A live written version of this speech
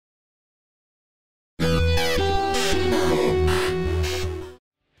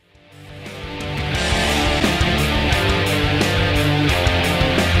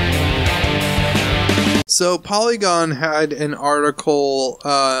So Polygon had an article.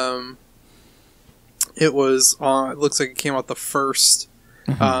 It was on. It looks like it came out the first.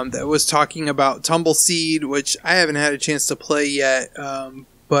 That was talking about Tumbleseed, which I haven't had a chance to play yet.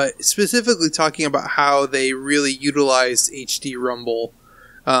 But specifically talking about how they really utilized HD Rumble.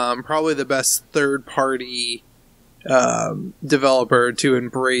 Probably the best third-party developer to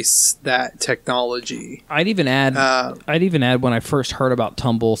embrace that technology. I'd even add when I first heard about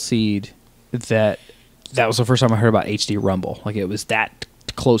Tumbleseed that was the first time I heard about HD Rumble. Like, it was that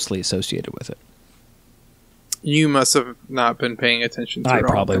closely associated with it. You must have not been paying attention to I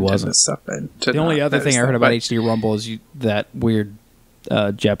probably wasn't. Stuff the only other thing I heard about HD Rumble is that weird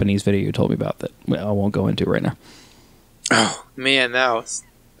Japanese video you told me about that I won't go into right now. Oh man, that was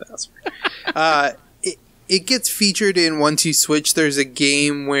weird. It gets featured in 1-2 Switch. There's a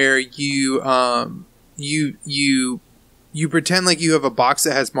game where you pretend like you have a box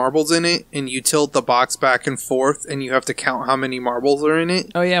that has marbles in it, and you tilt the box back and forth, and you have to count how many marbles are in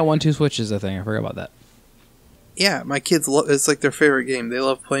it. Oh yeah, 1-2 Switch is a thing. I forgot about that. Yeah, my kids it's like their favorite game. They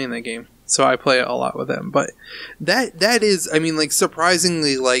love playing that game, so I play it a lot with them. But that is, I mean, like,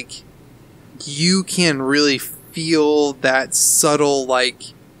 surprisingly, like, you can really feel that subtle,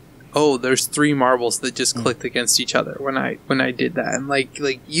 like, oh, there's 3 marbles that just clicked against each other when I did that, and like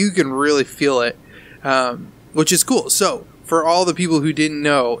you can really feel it, which is cool. So for all the people who didn't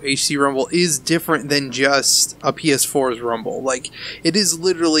know, HD Rumble is different than just a PS4's Rumble. Like, it is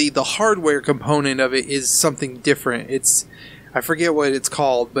literally the hardware component of it is something different. I forget what it's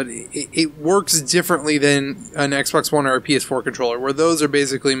called, but it works differently than an Xbox One or a PS4 controller, where those are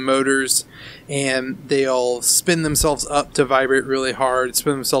basically motors, and they'll spin themselves up to vibrate really hard,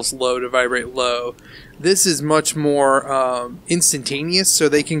 spin themselves low to vibrate low. This is much more instantaneous, so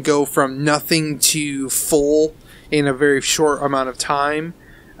they can go from nothing to full in a very short amount of time,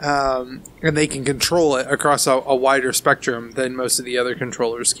 and they can control it across a wider spectrum than most of the other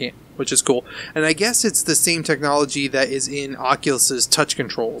controllers can, which is cool. And I guess it's the same technology that is in Oculus's touch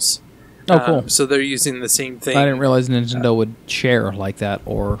controls. Oh, cool. So they're using the same thing. I didn't realize Nintendo would share like that,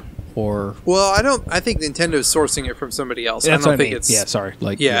 or... Well, I think Nintendo's sourcing it from somebody else. That's I don't think it's... Yeah, sorry.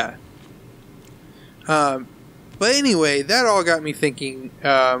 Yeah. But anyway, that all got me thinking.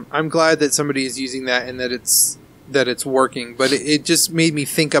 I'm glad that somebody is using that and that it's working. But it just made me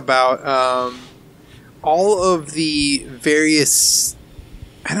think about all of the various...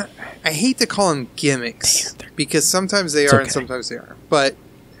 I hate to call them gimmicks, because sometimes they are and sometimes they aren't. But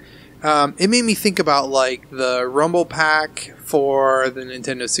it made me think about, like, the Rumble Pack for the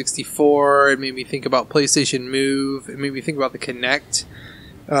Nintendo 64. It made me think about PlayStation Move. It made me think about the Kinect.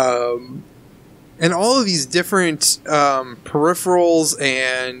 And all of these different peripherals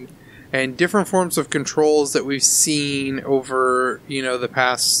and different forms of controls that we've seen over, the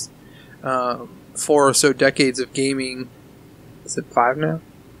past 4 or so decades of gaming. Is it 5 now?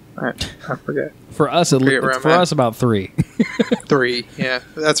 I forget. For us, about 3. 3, yeah,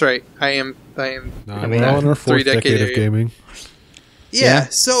 that's right. I am. We're on our 4th decade of gaming. Yeah.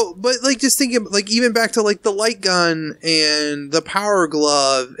 So, but like, just thinking, like, even back to like the light gun and the power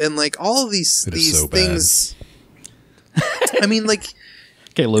glove and like all of these so things. I mean, like,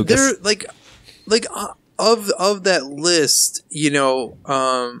 okay, Lucas. They're like of that list,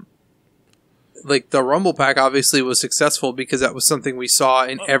 like the Rumble Pack obviously was successful because that was something we saw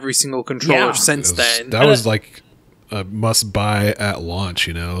in every single controller since then. That was like a must buy at launch,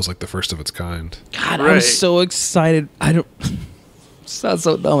 It was like the first of its kind. God, right. I was so excited. Sounds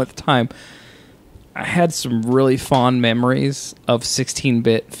so dumb at the time. I had some really fond memories of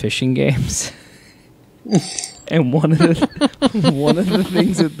 16-bit fishing games. And one of the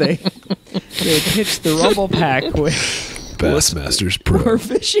things that they pitched the Rumble Pack with Bassmasters Pro were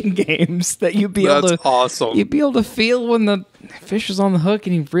fishing games that you'd be able to. That's awesome. You'd be able to feel when the fish was on the hook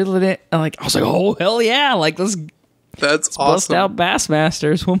and you reel it in. I was like, oh hell yeah! Like let's awesome. Bust out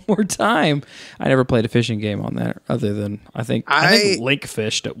Bassmasters one more time. I never played a fishing game on that, other than I think Link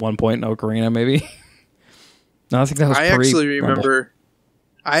fished at one point in Ocarina, maybe. No, I think that was. I actually remember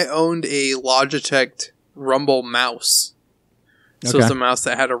I owned a Logitech Rumble mouse. So it was a mouse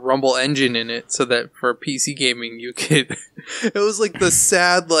that had a Rumble engine in it, so that for PC gaming you could... It was like the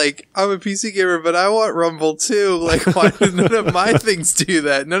sad, like, I'm a PC gamer, but I want Rumble too. Like, why did none of my things do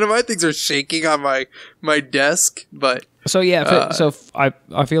that? None of my things are shaking on my desk, but... So yeah,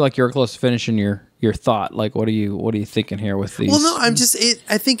 I feel like you're close to finishing your thought. Like, what are you thinking here with these? Well, no, I'm just...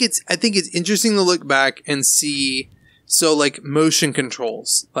 I think it's interesting to look back and see... So, like, motion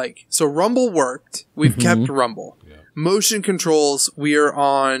controls. Like, so Rumble worked. We've kept Rumble. Motion controls, we are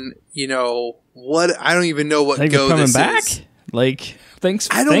on, what, I don't even know what Go this coming back? is. Like, thanks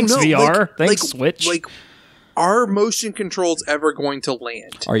I don't know. VR, thanks Switch. Like, are motion controls ever going to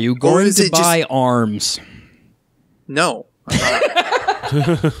land? Are you going to buy ARMS? No, I'm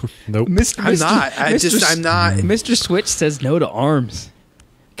not. Nope. I'm not. I'm not. Mr. Switch says no to ARMS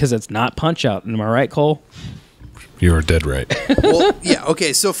because it's not Punch-Out. Am I right, Cole? You are dead right. Well, yeah,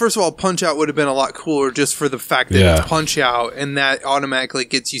 okay, so first of all, Punch-Out would have been a lot cooler just for the fact that it's Punch-Out, and that automatically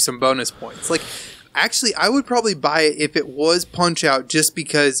gets you some bonus points. Like, actually, I would probably buy it if it was Punch-Out just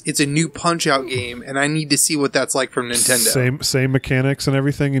because it's a new Punch-Out game, and I need to see what that's like from Nintendo. Same mechanics and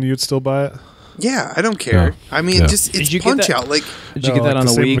everything, and you'd still buy it? Yeah, I don't care. Yeah. I mean, it's Punch-Out. Did you get that on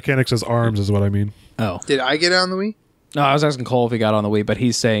the same Wii? mechanics as ARMS is what I mean. Oh. Did I get it on the Wii? No, I was asking Cole if he got on the Wii, but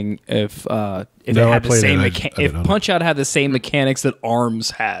he's saying if No, it had I the same played it. if Punch-Out had the same mechanics that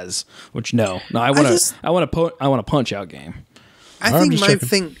ARMS has, which no, I want a Punch-Out game. I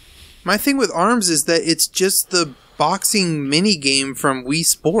think my thing with ARMS is that it's just the boxing mini game from Wii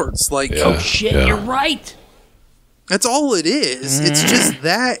Sports. Like, Oh shit, you're right. That's all it is. It's just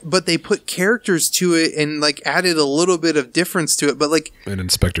that, but they put characters to it and like added a little bit of difference to it. But like, And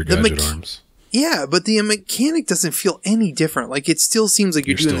Inspector Gadget ARMS. Yeah, but the mechanic doesn't feel any different. Like, it still seems like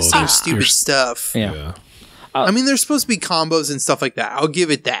you're doing the same stupid stuff. Yeah. I mean, there's supposed to be combos and stuff like that. I'll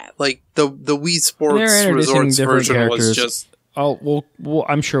give it that. Like, the Wii Sports They're introducing Resorts different version characters. was just... Oh, well,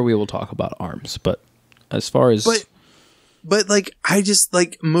 I'm sure we will talk about ARMS, but as far as... But like, I just,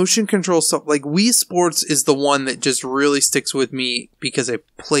 like, motion control stuff. Like, Wii Sports is the one that just really sticks with me because I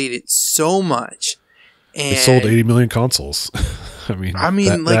played it so much. And It sold 80 million consoles. I mean,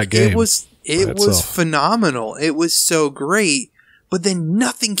 that game. It was phenomenal. It was so great, but then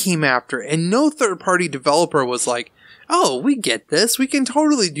nothing came after it, and no third-party developer was like, "Oh, we get this. We can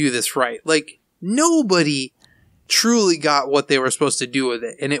totally do this right." Like, nobody truly got what they were supposed to do with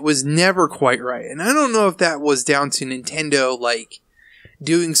it, and it was never quite right. And I don't know if that was down to Nintendo, like,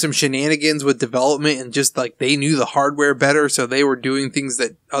 doing some shenanigans with development and just, like, they knew the hardware better, so they were doing things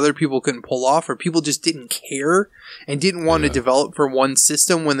that other people couldn't pull off, or people just didn't care and didn't want to develop for one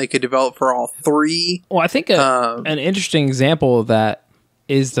system when they could develop for all three. Well, I think an interesting example of that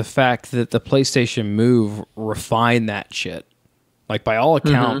is the fact that the PlayStation Move refined that shit. Like, by all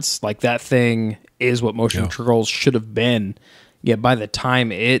accounts, like, that thing is what motion controls should have been, yet by the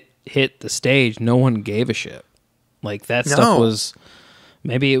time it hit the stage, no one gave a shit. Like, that stuff was...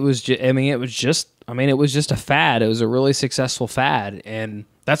 Maybe it was just, it was just a fad. It was a really successful fad. And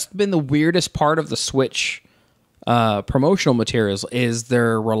that's been the weirdest part of the Switch promotional materials is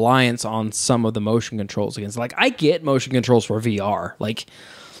their reliance on some of the motion controls against. Like, I get motion controls for VR. Like,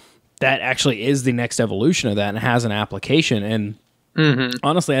 that actually is the next evolution of that and has an application. And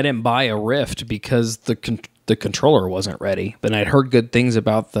honestly, I didn't buy a Rift because the controller wasn't ready. But I'd heard good things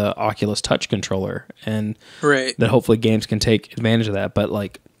about the Oculus Touch controller, and that hopefully games can take advantage of that. But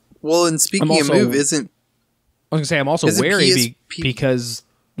like, well, and speaking of Move, I was gonna say I'm also wary because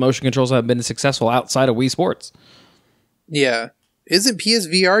motion controls haven't been successful outside of Wii Sports. Yeah, isn't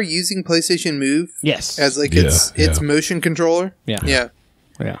PSVR using PlayStation Move? Yes, as like its motion controller. Yeah.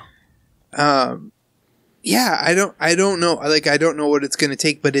 Yeah, I don't know. Like, I don't know what it's going to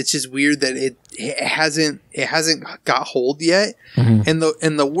take, but it's just weird that it hasn't got hold yet. And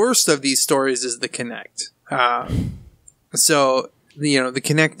the worst of these stories is the Kinect. So, you know, the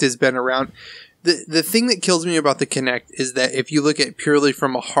Kinect has been around. The thing that kills me about the Kinect is that if you look at purely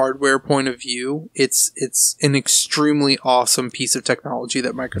from a hardware point of view, it's an extremely awesome piece of technology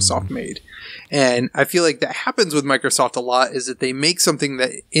that Microsoft made. And I feel like that happens with Microsoft a lot, is that they make something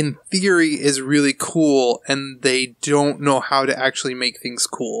that in theory is really cool and they don't know how to actually make things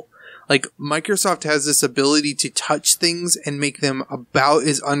cool. Like, Microsoft has this ability to touch things and make them about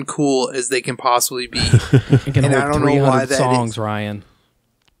as uncool as they can possibly be. And I don't know why that songs, Ryan.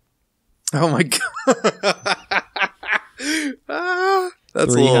 Oh my god.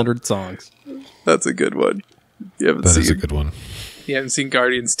 That's 300 songs. That's a good one. That is a good one. You haven't seen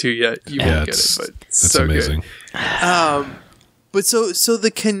Guardians 2 yet. You won't get it, but it's so amazing. Good. But so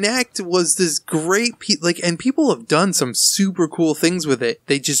the Kinect was this great and people have done some super cool things with it.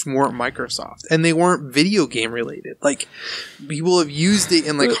 They just weren't Microsoft, and they weren't video game related. Like, people have used it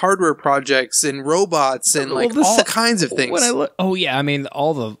in like hardware projects and robots and like all kinds of things. I mean,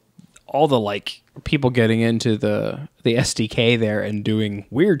 all the like people getting into the SDK there and doing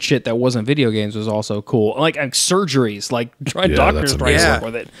weird shit that wasn't video games was also cool. Like surgeries, like doctors trying to work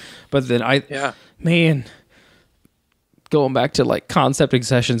with it. But then man, going back to like concepting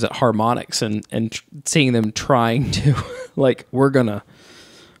sessions at Harmonix and seeing them trying to like, we're gonna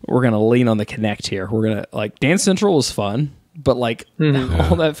lean on the Kinect here. We're gonna, like, Dance Central was fun, but like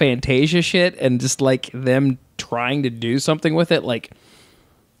all that Fantasia shit and just like them trying to do something with it, like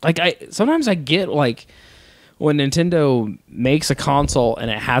I sometimes I get like when Nintendo makes a console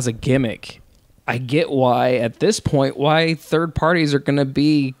and it has a gimmick, I get why at this point why third parties are going to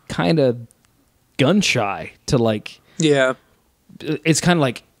be kind of gun shy to like. Yeah. It's kind of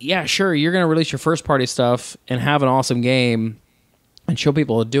like, yeah, sure, you're going to release your first party stuff and have an awesome game and show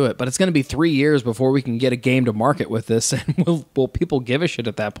people to do it, but it's going to be 3 years before we can get a game to market with this, and will people give a shit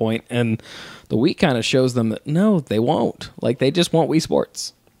at that point? And the Wii kind of shows them that no, they won't. Like, they just want Wii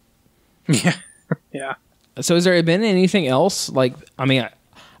Sports. Yeah. Yeah. So has there been anything else? Like, I mean,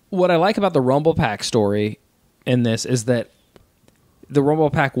 what I like about the Rumble Pack story in this is that the Rumble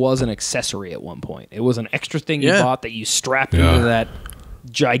Pack was an accessory at one point. It was an extra thing you bought that you strapped into that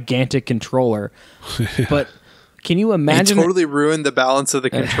gigantic controller. But can you imagine? It totally ruined the balance of the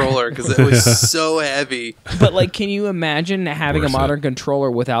controller because it was so heavy. But like, can you imagine having a modern controller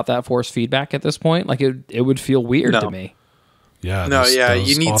without that force feedback at this point? Like, it would feel weird to me. Yeah, no, yeah,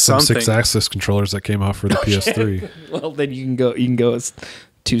 you need awesome something. 6-axis controllers that came out for the PS3. Well, then you can go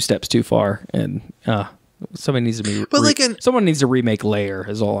 2 steps too far, and somebody needs to be. Someone needs to remake Layer.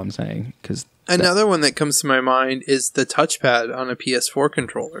 Is all I'm saying. Because another one that comes to my mind is the touchpad on a PS4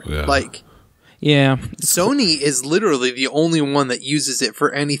 controller. Yeah. Like, yeah, Sony is literally the only one that uses it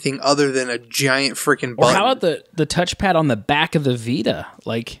for anything other than a giant freaking button. Or how about the touchpad on the back of the Vita?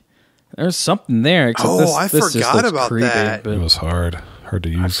 Like, there's something there. Except I this forgot about that. It was hard to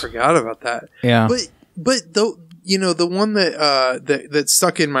use. I forgot about that. Yeah, but though, you know, the one that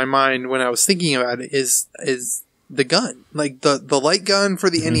stuck in my mind when I was thinking about it is the gun, like the light gun for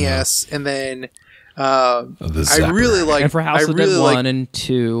the NES, and then I really like, and for House of Dead 1 and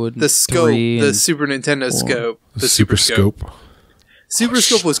 2, and the scope, 3 the Super Nintendo scope, the Super Scope. Super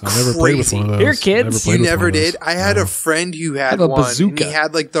Scope was I never played with one of crazy. those. Here, kids. You never did? I had a friend who had a one, bazooka. and he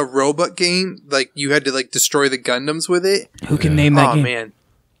had like the robot game, like you had to like destroy the Gundams with it. Who can name that game? Oh man,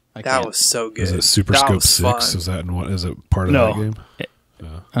 that was so good. Is it Super Scope 6? Fun. Is that in what? Is it part of that game?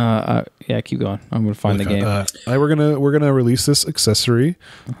 Yeah, keep going. I'm gonna find the game. We're gonna release this accessory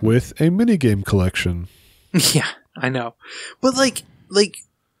with a minigame collection. Yeah, I know, but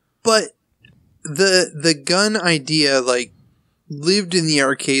but the gun idea like lived in the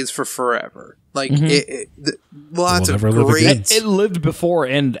arcades for forever. Like lots of great. It lived before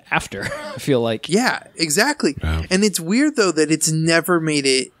and after. I feel like. Yeah, exactly. Yeah. And it's weird though that it's never made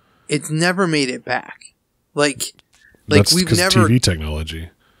it. It's never made it back. Like That's we've never TV technology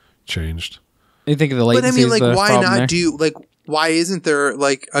changed. You think of the latency? But I mean, like, why not there? do like? Why isn't there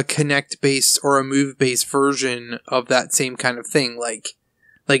like a Kinect based or a Move based version of that same kind of thing? Like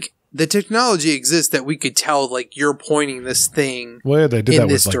the technology exists that we could tell like you're pointing this thing. Well, yeah, they did in that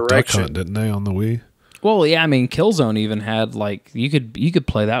this with like direction. Duck Hunt, didn't they, on the Wii? Well, yeah. I mean, Killzone even had like you could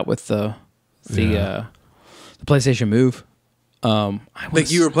play that with the PlayStation Move. Like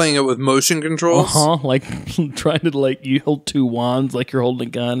you were playing it with motion controls. Like trying to like you hold 2 wands like you're holding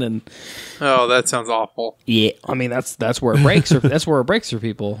a gun, and oh, that sounds awful. yeah, I mean that's where it breaks. That's where it breaks for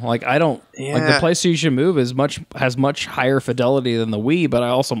people. Like I don't like the PlayStation Move has much higher fidelity than the Wii, but I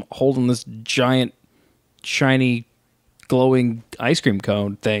also am holding this giant, shiny, glowing ice cream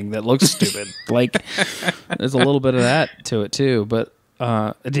cone thing that looks stupid. Like there's a little bit of that to it too. But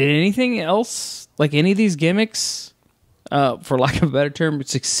did anything else, like any of these gimmicks, for lack of a better term,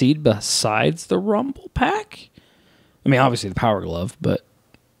 succeed besides the Rumble Pack? I mean, obviously the Power Glove, but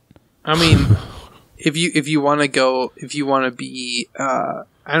I mean, if you want to be, I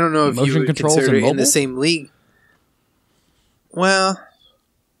don't know if Motion you would controls consider and it in the mobile? same league. Well,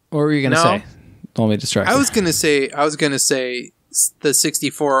 what were you gonna No. say? Don't let me distract you. I was gonna say the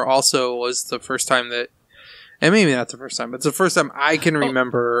 64 also was the first time that, and maybe not the first time, but it's the first time I can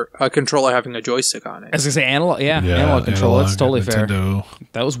remember a controller having a joystick on I it. was gonna say analog control. That's totally Nintendo fair.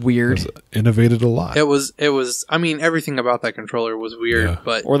 That was weird. has innovated a lot. It was. I mean, everything about that controller was weird, Yeah.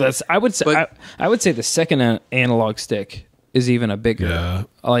 but Or that's I would say But- I would say the second analog stick is even a bigger. Yeah.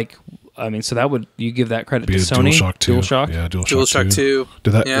 Like I mean, so that would you give that credit Be to a Sony? DualShock 2. DualShock? Yeah, DualShock 2. 2.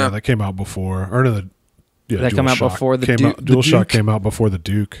 Did that? Yeah. Yeah, that came out before. Or no, That come out DualShock before the came Duke- out, the DualShock Duke? came out before the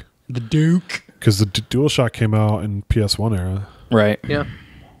Duke. The Duke. Because the DualShock came out in PS1 era. Right. yeah.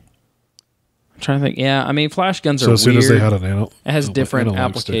 I'm trying to think. Yeah, I mean, flash guns are So as soon weird. as they had it has different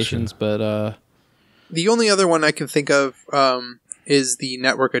analog sticks, applications, but The only other one I can think of is the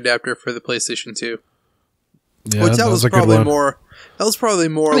network adapter for the PlayStation 2. yeah, Which that was a good probably one. more. That was probably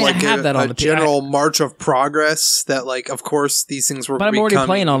more I mean, I like have that on a the P- general march of progress. That like, of course, these things were. but I'm already becoming-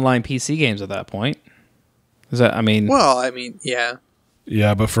 playing online PC games at that point. Is that? I mean, Well, I mean, yeah,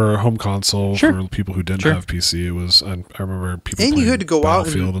 Yeah, but for a home console, Sure. for people who didn't Sure. have PC, it was. I remember people. and you playing had to go out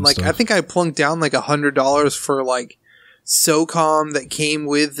Battlefield and like stuff. I think I plunked down like $100 for like SOCOM that came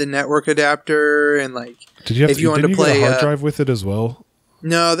with the network adapter, and like Did you have if you wanted to get play a hard drive with it as well?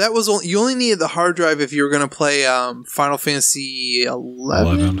 No, that was you only needed the hard drive if you were going to play Final Fantasy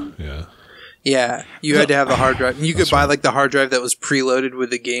 11. Yeah. Yeah, you had to have the hard drive. And you could That's buy right. like the hard drive that was preloaded with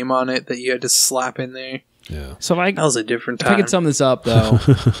the game on it that you had to slap in there. Yeah. So That was a different if I time. could sum this up though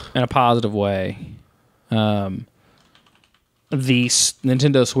in a positive way, the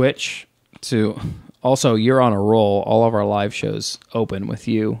Nintendo Switch to also you're on a roll. All of our live shows open with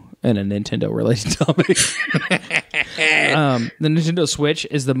you and a Nintendo related topic. The Nintendo Switch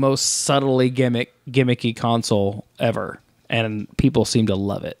is the most subtly gimmicky console ever, and people seem to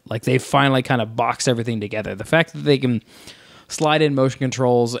love it. Like they finally kind of boxed everything together. The fact that they can slide in motion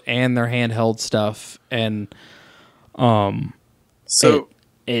controls and their handheld stuff, and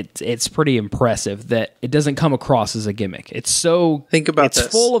it's pretty impressive that it doesn't come across as a gimmick. It's this.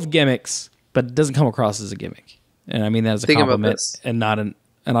 Full of gimmicks, but it doesn't come across as a gimmick. And I mean that as a compliment, and not an.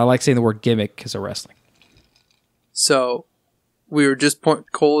 And I like saying the word gimmick because of wrestling. So, we were just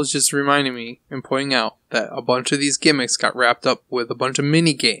Cole was just reminding me and pointing out that a bunch of these gimmicks got wrapped up with a bunch of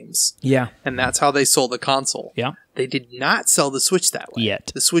mini games. Yeah, and that's how they sold the console. Yeah, they did not sell the Switch that way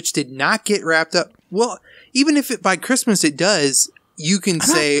yet. The Switch did not get wrapped up. Well, even if by Christmas it does, you can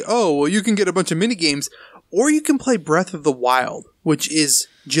say, "Oh, well, you can get a bunch of mini games." Or you can play Breath of the Wild, which is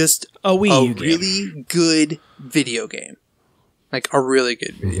just a really good video game. Like a really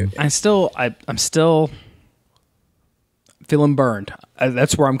good video game. I'm still feeling burned.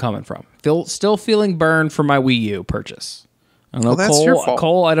 That's where I'm coming from. Still feeling burned for my Wii U purchase. I don't know, that's Cole. your fault.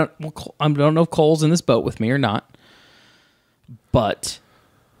 Cole, I don't know if Cole's in this boat with me or not. But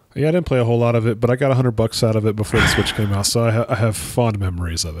yeah, I didn't play a whole lot of it, but I got $100 out of it before the Switch came out, so I have fond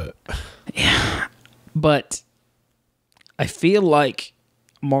memories of it. Yeah, but I feel like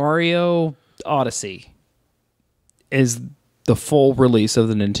Mario Odyssey is the full release of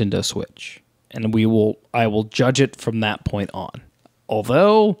the Nintendo Switch, and I will judge it from that point on.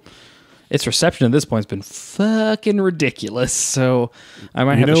 Although its reception at this point has been fucking ridiculous, so I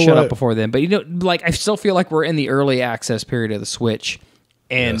might have to shut up before then. But like I still feel like we're in the early access period of the Switch,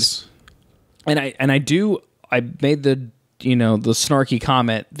 and yes. and I made the the snarky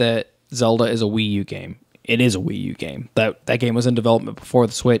comment that Zelda is a Wii U game. It is a Wii U game. That game was in development before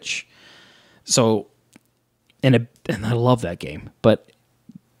the Switch, so. And I love that game, but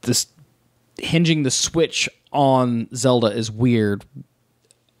this hinging the Switch on Zelda is weird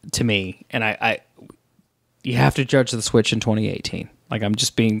to me, and you have to judge the Switch in 2018. Like I'm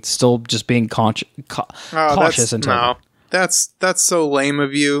just being cautious until no. That's so lame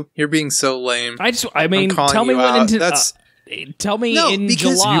of you. You're being so lame. tell me when tell me in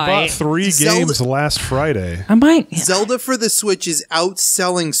July. You bought 3 games last Friday. I might. Zelda for the Switch is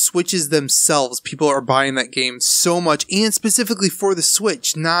outselling Switches themselves. People are buying that game so much, and specifically for the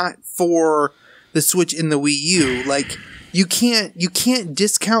Switch, not for the Switch in the Wii U. Like you can't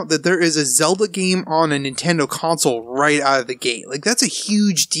discount that there is a Zelda game on a Nintendo console right out of the gate. Like that's a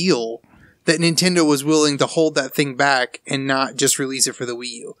huge deal that Nintendo was willing to hold that thing back and not just release it for the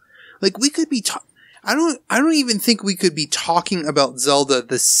Wii U. Like we could be I don't even think we could be talking about Zelda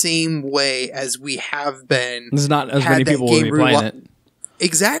the same way as we have been. There's not as many people will be playing it.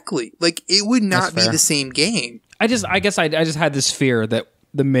 Exactly. Like it would not be the same game. I guess I just had this fear that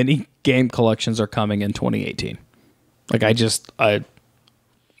the mini game collections are coming in 2018. Like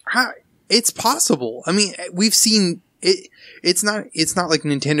it's possible. I mean, we've seen it. It's not like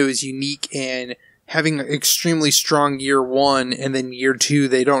Nintendo is unique and having an extremely strong year 1 and then year 2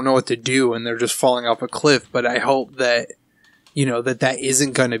 they don't know what to do and they're just falling off a cliff. But I hope that that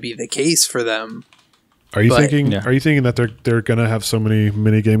isn't going to be the case for them. Are you thinking that they're going to have so many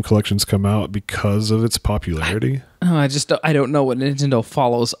mini game collections come out because of its popularity? I don't know what Nintendo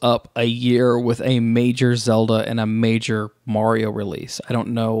follows up a year with a major Zelda and a major Mario release. I don't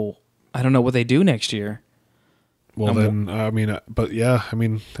know what they do next year. Well, and they have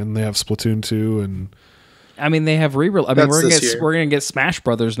Splatoon 2 and they have re-release. We're gonna get Smash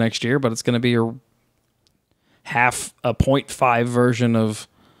Brothers next year, but it's gonna be a half a 0.5 version of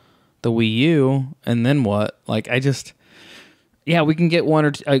the Wii U, and then what? Like we can get a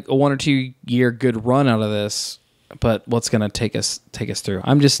 1 or 2 year good run out of this, but what's gonna take us through?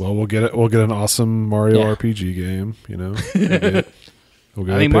 We'll get an awesome Mario RPG game.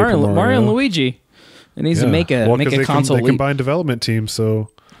 Mario and Luigi. It needs to make a console leap. They combine development teams,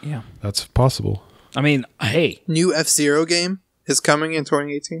 so yeah, that's possible. I mean, hey, new F-Zero game is coming in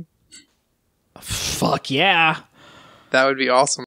 2018. Fuck yeah, that would be awesome.